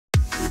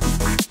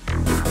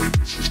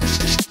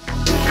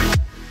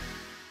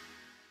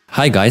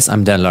Hi guys,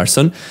 I'm Dan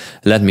Larsson.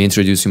 Let me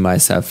introduce you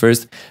myself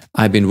first.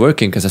 I've been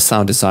working as a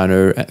sound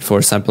designer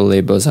for sample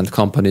labels and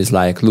companies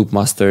like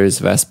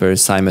Loopmasters,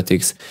 Vespers,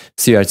 Cymatics,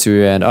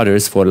 CR2 and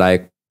others for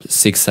like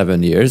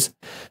 6-7 years.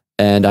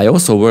 And I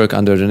also work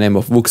under the name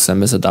of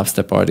Vuxem as a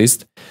dubstep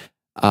artist.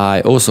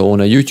 I also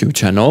own a YouTube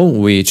channel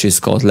which is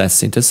called Let's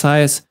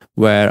Synthesize,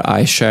 where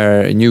I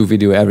share a new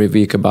video every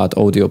week about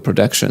audio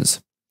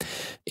productions.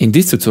 In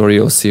this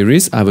tutorial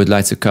series, I would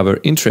like to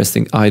cover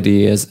interesting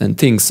ideas and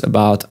things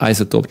about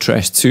iZotope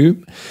Trash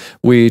 2,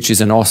 which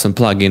is an awesome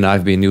plugin.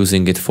 I've been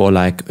using it for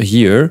like a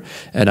year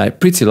and I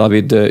pretty love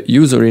it. The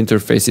user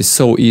interface is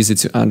so easy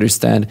to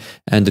understand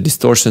and the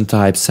distortion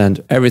types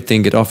and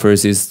everything it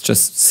offers is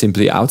just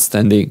simply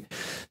outstanding.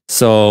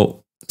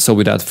 So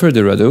without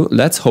further ado,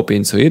 let's hop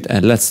into it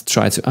and let's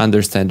try to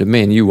understand the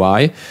main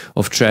UI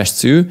of Trash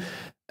 2.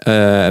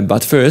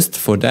 But first,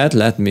 for that,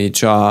 let me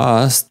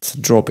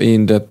just drop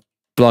in the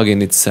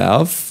plugin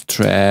itself,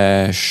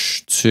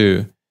 Trash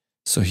 2.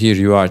 So here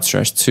you are,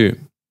 Trash 2.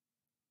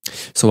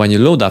 So when you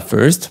load up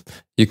first,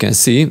 you can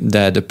see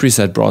that the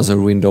preset browser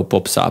window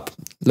pops up.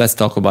 Let's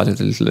talk about it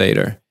a little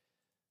later.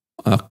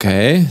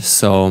 Okay,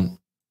 so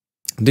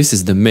this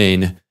is the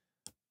main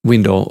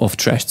window of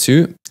Trash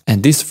 2.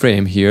 And this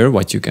frame here,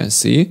 what you can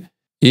see,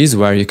 is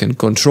where you can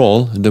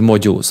control the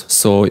modules.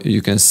 So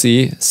you can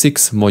see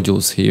 6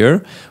 modules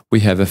here. We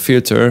have a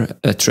filter,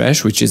 a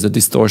trash, which is the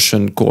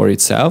distortion core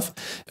itself,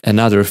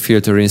 another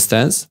filter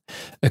instance,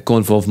 a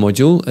Convolve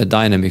module, a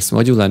dynamics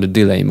module, and a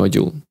delay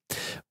module.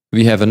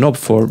 We have a knob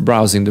for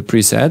browsing the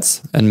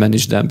presets and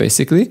manage them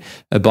basically,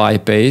 a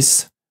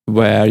bypass,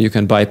 where you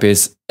can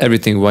bypass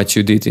everything what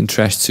you did in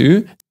Trash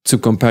 2 to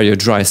compare your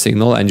dry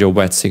signal and your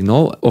wet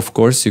signal. Of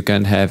course, you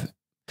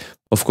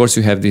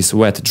have this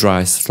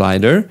wet-dry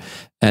slider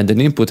and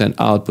an input and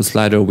output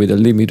slider with a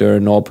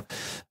limiter knob.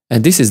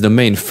 And this is the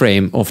main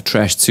frame of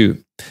Trash 2.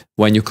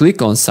 When you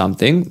click on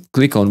something,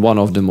 click on one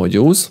of the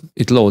modules,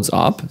 it loads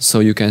up, so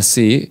you can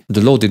see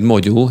the loaded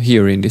module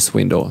here in this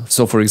window.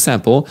 So for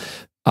example,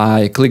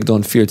 I clicked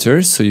on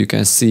filters, so you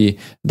can see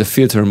the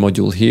filter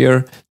module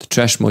here, the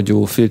trash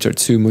module, filter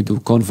 2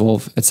 module,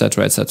 Convolve,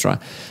 etc, etc.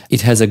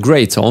 It has a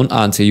gray tone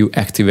until you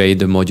activate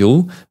the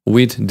module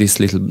with this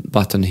little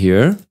button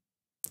here.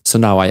 So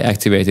now I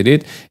activated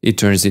it, it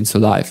turns into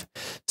live.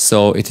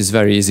 So it is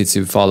very easy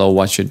to follow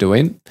what you're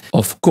doing.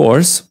 Of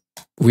course,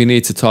 we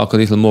need to talk a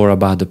little more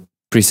about the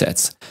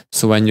presets.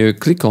 So when you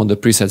click on the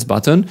presets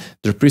button,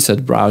 the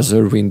preset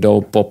browser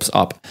window pops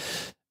up.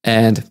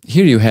 And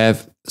here you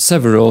have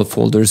several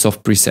folders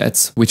of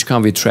presets which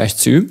come with Trash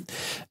 2.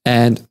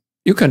 And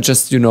you can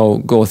just,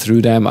 go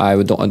through them. I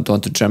don't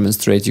want to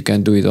demonstrate, you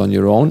can do it on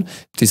your own.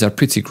 These are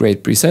pretty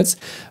great presets.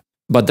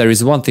 But there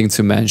is one thing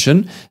to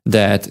mention,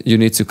 that you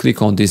need to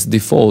click on this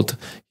default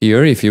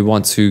here if you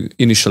want to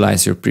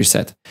initialize your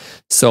preset.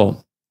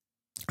 So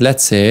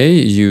let's say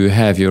you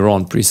have your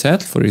own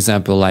preset. For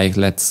example, like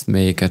let's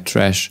make a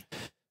trash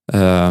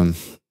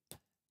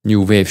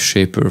new wave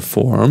shaper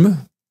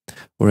form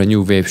or a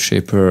new wave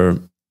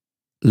shaper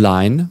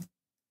line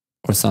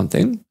or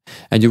something.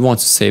 And you want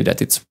to save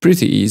that. It's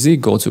pretty easy.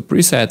 Go to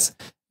presets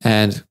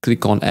and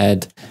click on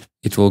add.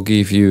 It will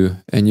give you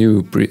a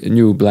new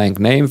blank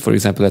name. For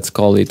example, let's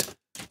call it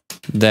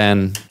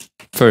Dan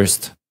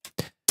first.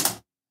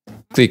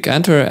 Click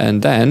enter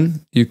and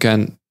then you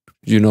can,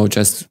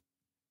 just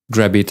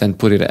grab it and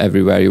put it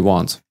everywhere you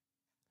want.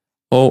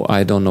 Oh,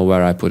 I don't know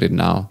where I put it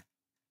now.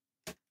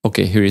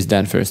 Okay, here is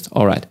Dan first.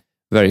 All right,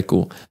 very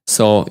cool.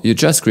 So you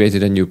just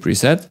created a new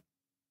preset.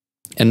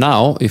 And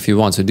now if you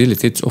want to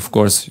delete it, of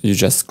course, you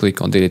just click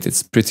on delete.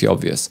 It's pretty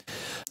obvious.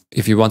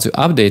 If you want to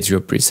update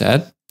your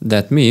preset,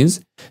 that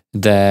means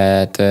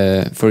that,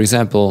 for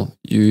example,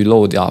 you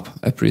load up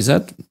a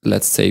preset,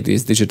 let's say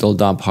this digital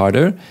dump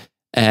harder,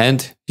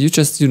 and you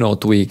just,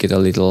 tweak it a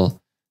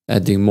little,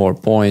 adding more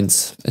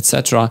points,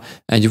 etc.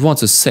 And you want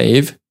to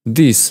save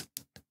this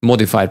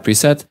modified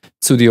preset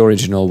to the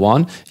original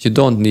one. You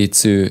don't need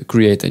to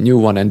create a new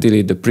one and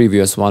delete the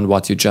previous one,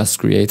 what you just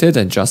created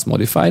and just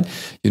modified.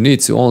 You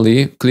need to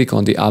only click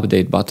on the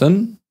update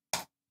button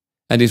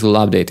and it will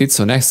update it.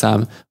 So next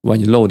time when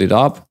you load it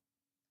up,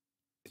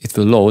 it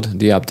will load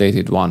the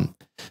updated one.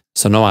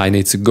 So now I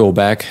need to go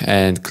back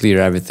and clear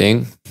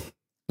everything,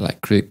 like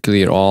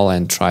clear all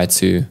and try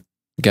to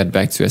get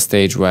back to a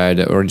stage where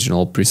the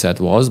original preset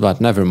was,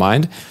 but never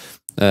mind.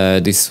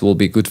 This will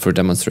be good for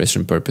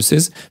demonstration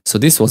purposes. So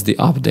this was the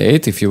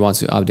update if you want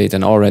to update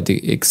an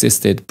already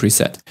existed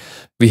preset.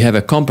 We have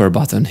a compare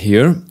button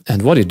here,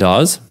 and what it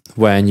does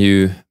when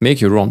you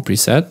make your own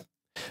preset,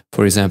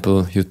 for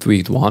example, you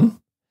tweaked one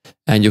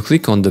and you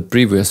click on the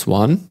previous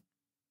one,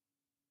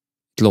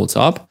 it loads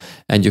up,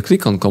 and you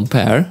click on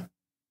compare,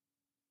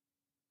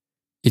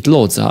 it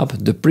loads up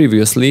the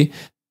previously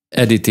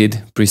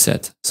edited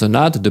preset. So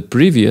not the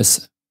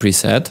previous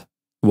preset,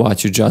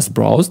 what you just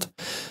browsed,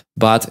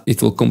 but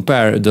it will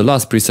compare the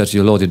last preset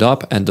you loaded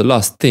up and the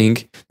last thing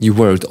you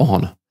worked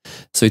on.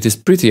 So it is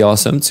pretty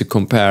awesome to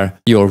compare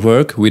your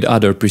work with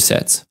other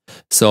presets.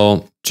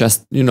 So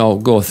just,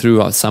 go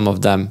through some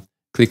of them,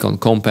 click on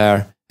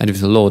compare, and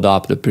it will load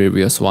up the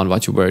previous one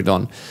what you worked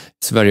on.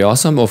 It's very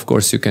awesome. Of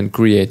course, you can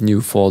create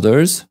new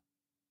folders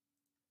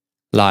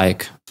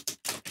like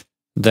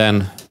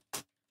then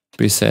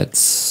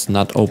presets,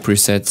 not all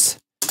presets.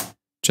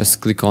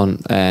 Just click on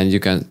and you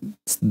can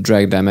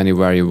drag them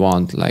anywhere you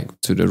want, like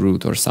to the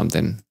root or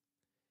something.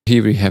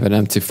 Here we have an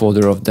empty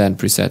folder of Dan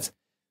presets.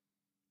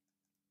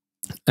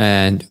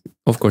 And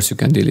of course you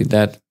can delete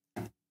that.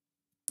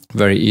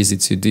 Very easy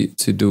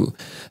to do.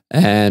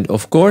 And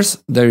of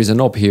course there is a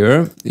knob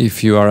here.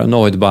 If you are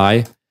annoyed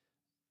by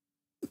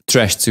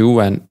Trash 2,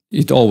 and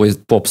it always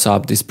pops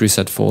up this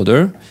preset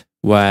folder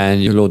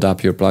when you load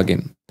up your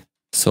plugin.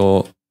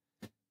 So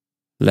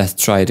let's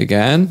try it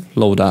again.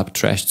 Load up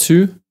Trash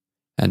 2.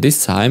 And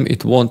this time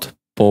it won't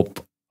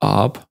pop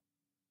up.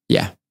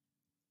 Yeah.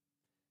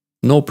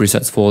 No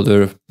presets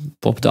folder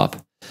popped up.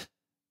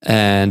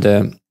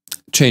 And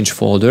change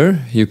folder.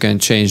 You can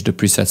change the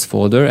presets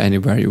folder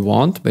anywhere you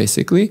want,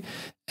 basically.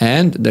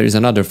 And there is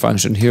another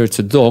function here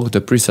to dock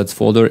the presets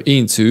folder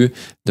into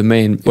the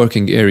main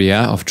working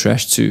area of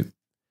Trash 2.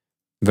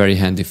 Very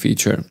handy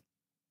feature.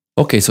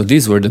 Okay, so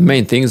these were the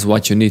main things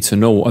what you need to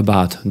know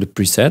about the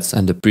presets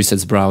and the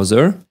presets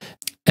browser.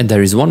 And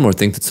there is one more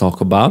thing to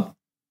talk about.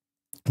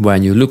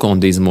 When you look on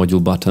these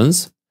module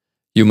buttons,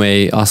 you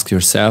may ask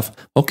yourself,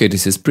 okay,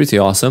 this is pretty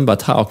awesome,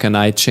 but how can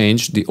I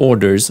change the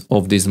orders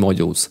of these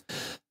modules?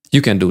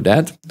 You can do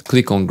that.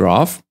 Click on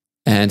Graph,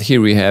 and here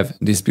we have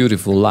this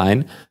beautiful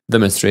line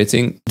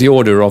demonstrating the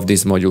order of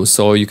these modules.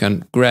 So you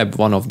can grab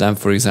one of them,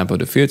 for example,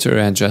 the filter,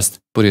 and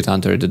just put it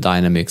under the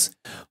dynamics.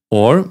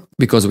 Or,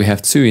 because we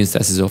have two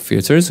instances of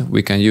filters,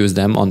 we can use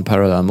them on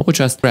parallel mode.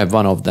 Just grab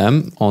one of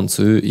them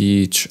onto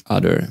each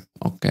other.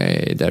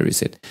 Okay, there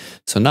is it.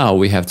 So now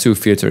we have two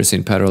filters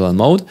in parallel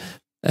mode,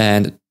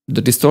 and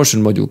the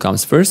distortion module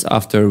comes first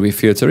after we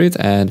filter it,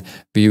 and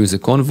we use a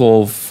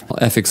Convolve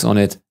FX on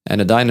it and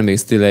a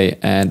dynamics delay,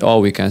 and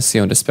all we can see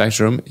on the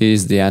spectrum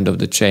is the end of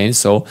the chain.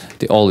 So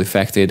the all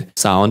affected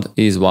sound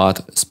is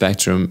what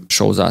spectrum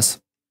shows us.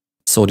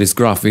 So this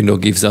graph window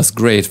gives us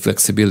great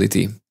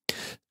flexibility.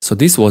 So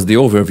this was the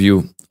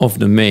overview of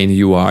the main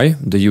UI,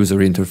 the user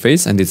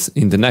interface, and it's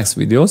in the next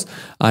videos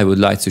I would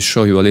like to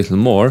show you a little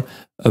more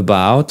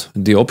about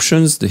the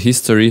options, the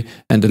history,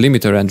 and the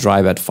limiter and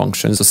drive at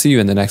functions. So see you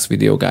in the next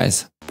video,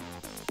 guys.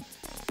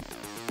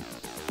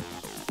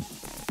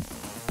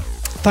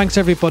 Thanks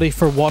everybody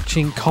for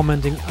watching,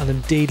 commenting, and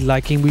indeed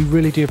liking. We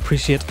really do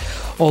appreciate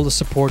all the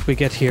support we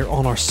get here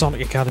on our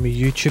Sonic Academy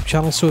YouTube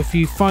channel. So if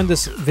you found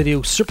this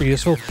video super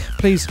useful,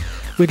 please,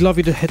 we'd love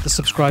you to hit the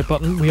subscribe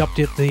button. We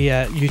update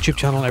the YouTube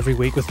channel every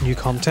week with new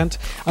content.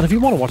 And if you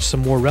want to watch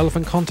some more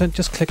relevant content,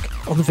 just click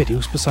on the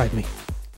videos beside me.